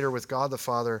mediator with God the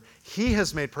Father. He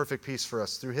has made perfect peace for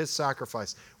us through His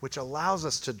sacrifice, which allows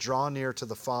us to draw near to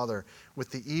the Father with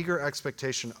the eager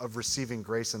expectation of receiving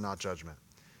grace and not judgment.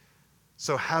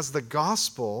 So has the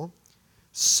gospel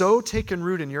so taken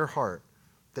root in your heart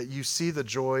that you see the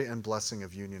joy and blessing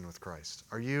of union with Christ?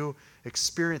 Are you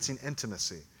experiencing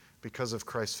intimacy because of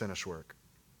Christ's finished work?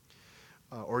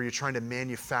 Or are you trying to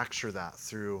manufacture that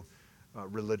through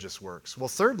religious works? Well,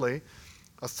 thirdly,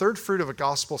 a third fruit of a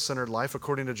gospel-centered life,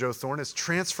 according to Joe Thorne, is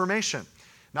transformation.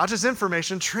 Not just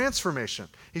information, transformation.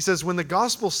 He says, when the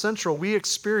gospel's central, we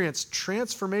experience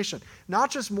transformation,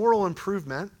 not just moral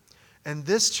improvement, and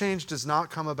this change does not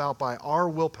come about by our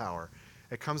willpower.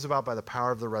 It comes about by the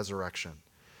power of the resurrection.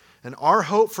 And our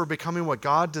hope for becoming what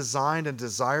God designed and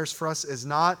desires for us is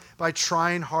not by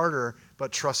trying harder,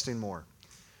 but trusting more,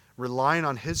 relying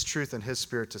on His truth and His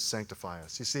Spirit to sanctify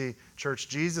us. You see, church,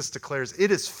 Jesus declares, it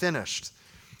is finished.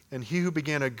 And He who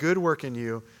began a good work in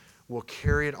you will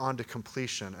carry it on to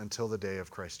completion until the day of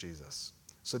Christ Jesus.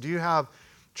 So do you have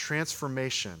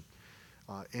transformation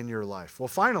in your life? Well,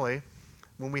 finally,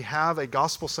 when we have a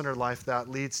gospel-centered life, that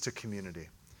leads to community.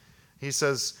 He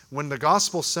says, when the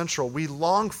gospel's central, we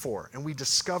long for and we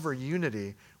discover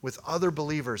unity with other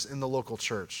believers in the local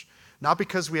church. Not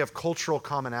because we have cultural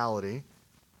commonality.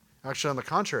 Actually, on the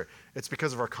contrary, it's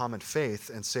because of our common faith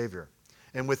and Savior.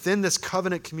 And within this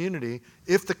covenant community,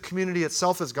 if the community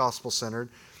itself is gospel-centered,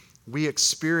 we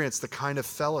experience the kind of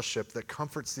fellowship that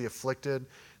comforts the afflicted,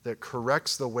 that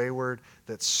corrects the wayward,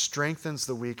 that strengthens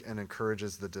the weak, and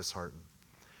encourages the disheartened.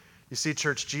 You see,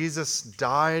 church, Jesus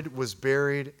died, was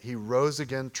buried, He rose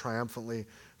again triumphantly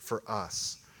for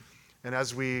us. And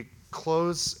as we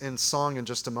close in song in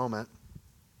just a moment,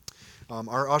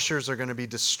 our ushers are going to be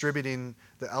distributing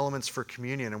the elements for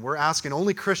communion. And we're asking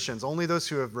only Christians, only those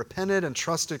who have repented and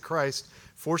trusted Christ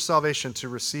for salvation to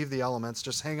receive the elements.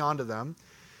 Just hang on to them.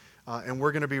 And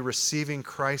we're going to be receiving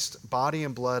Christ's body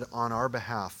and blood on our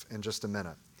behalf in just a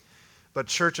minute. But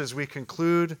church, as we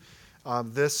conclude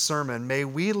this sermon, may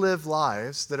we live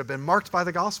lives that have been marked by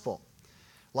the gospel.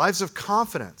 Lives of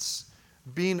confidence,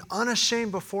 being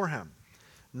unashamed before Him.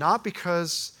 Not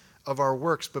because of our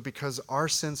works, but because our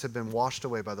sins have been washed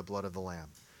away by the blood of the Lamb.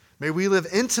 May we live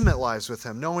intimate lives with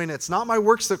Him, knowing it's not my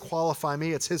works that qualify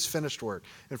me, it's His finished work.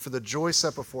 And for the joy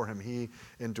set before Him, He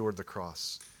endured the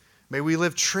cross. May we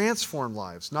live transformed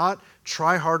lives, not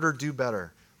try harder, do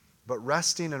better, but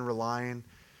resting and relying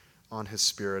on His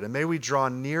Spirit. And may we draw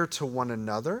near to one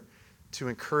another to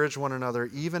encourage one another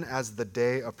even as the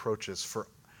day approaches for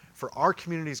our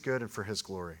community's good and for His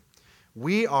glory.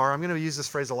 We are, I'm going to use this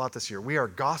phrase a lot this year, we are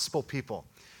gospel people.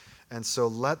 And so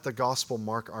let the gospel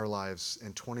mark our lives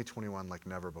in 2021 like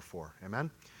never before. Amen?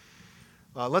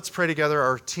 Let's pray together.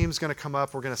 Our team's going to come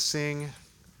up. We're going to sing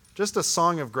just a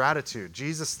song of gratitude.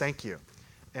 Jesus, thank you.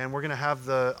 And we're going to have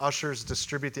the ushers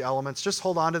distribute the elements. Just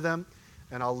hold on to them,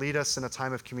 and I'll lead us in a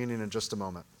time of communion in just a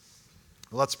moment.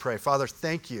 Let's pray. Father,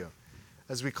 thank you.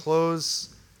 As we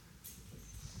close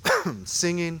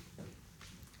singing,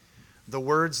 the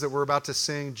words that we're about to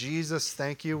sing, Jesus,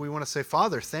 thank you, we want to say,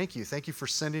 Father, thank you. Thank you for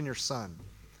sending your Son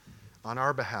on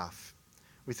our behalf.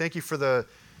 We thank you for the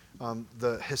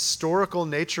historical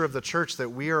nature of the church, that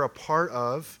we are a part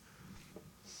of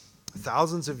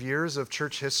thousands of years of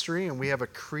church history, and we have a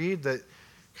creed that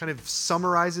kind of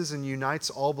summarizes and unites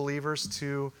all believers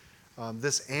to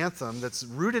this anthem that's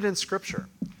rooted in Scripture.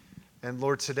 And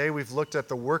Lord, today we've looked at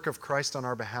the work of Christ on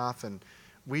our behalf, and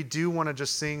we do want to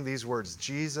just sing these words,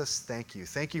 Jesus, thank you.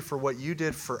 Thank you for what you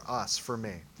did for us, for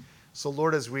me. So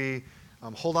Lord, as we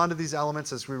hold on to these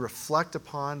elements, as we reflect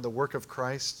upon the work of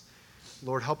Christ,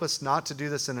 Lord, help us not to do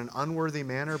this in an unworthy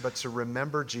manner, but to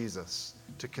remember Jesus,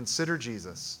 to consider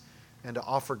Jesus, and to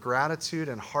offer gratitude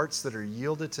and hearts that are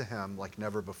yielded to him like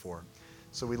never before.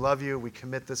 So we love you, we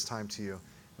commit this time to you,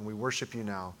 and we worship you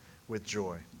now with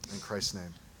joy. In Christ's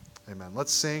name, amen.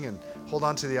 Let's sing and hold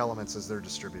on to the elements as they're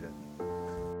distributed.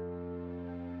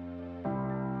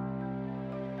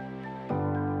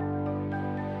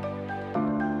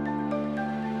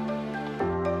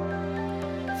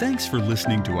 Thanks for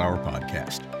listening to our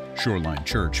podcast. Shoreline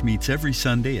Church meets every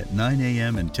Sunday at 9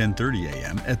 a.m. and 10:30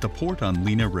 a.m. at the Port on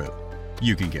Lena Road.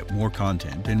 You can get more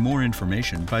content and more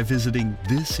information by visiting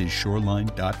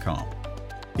thisisshoreline.com.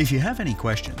 If you have any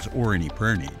questions or any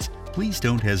prayer needs, please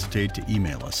don't hesitate to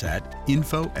email us at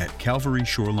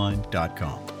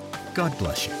info@calvaryshoreline.com. God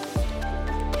bless you.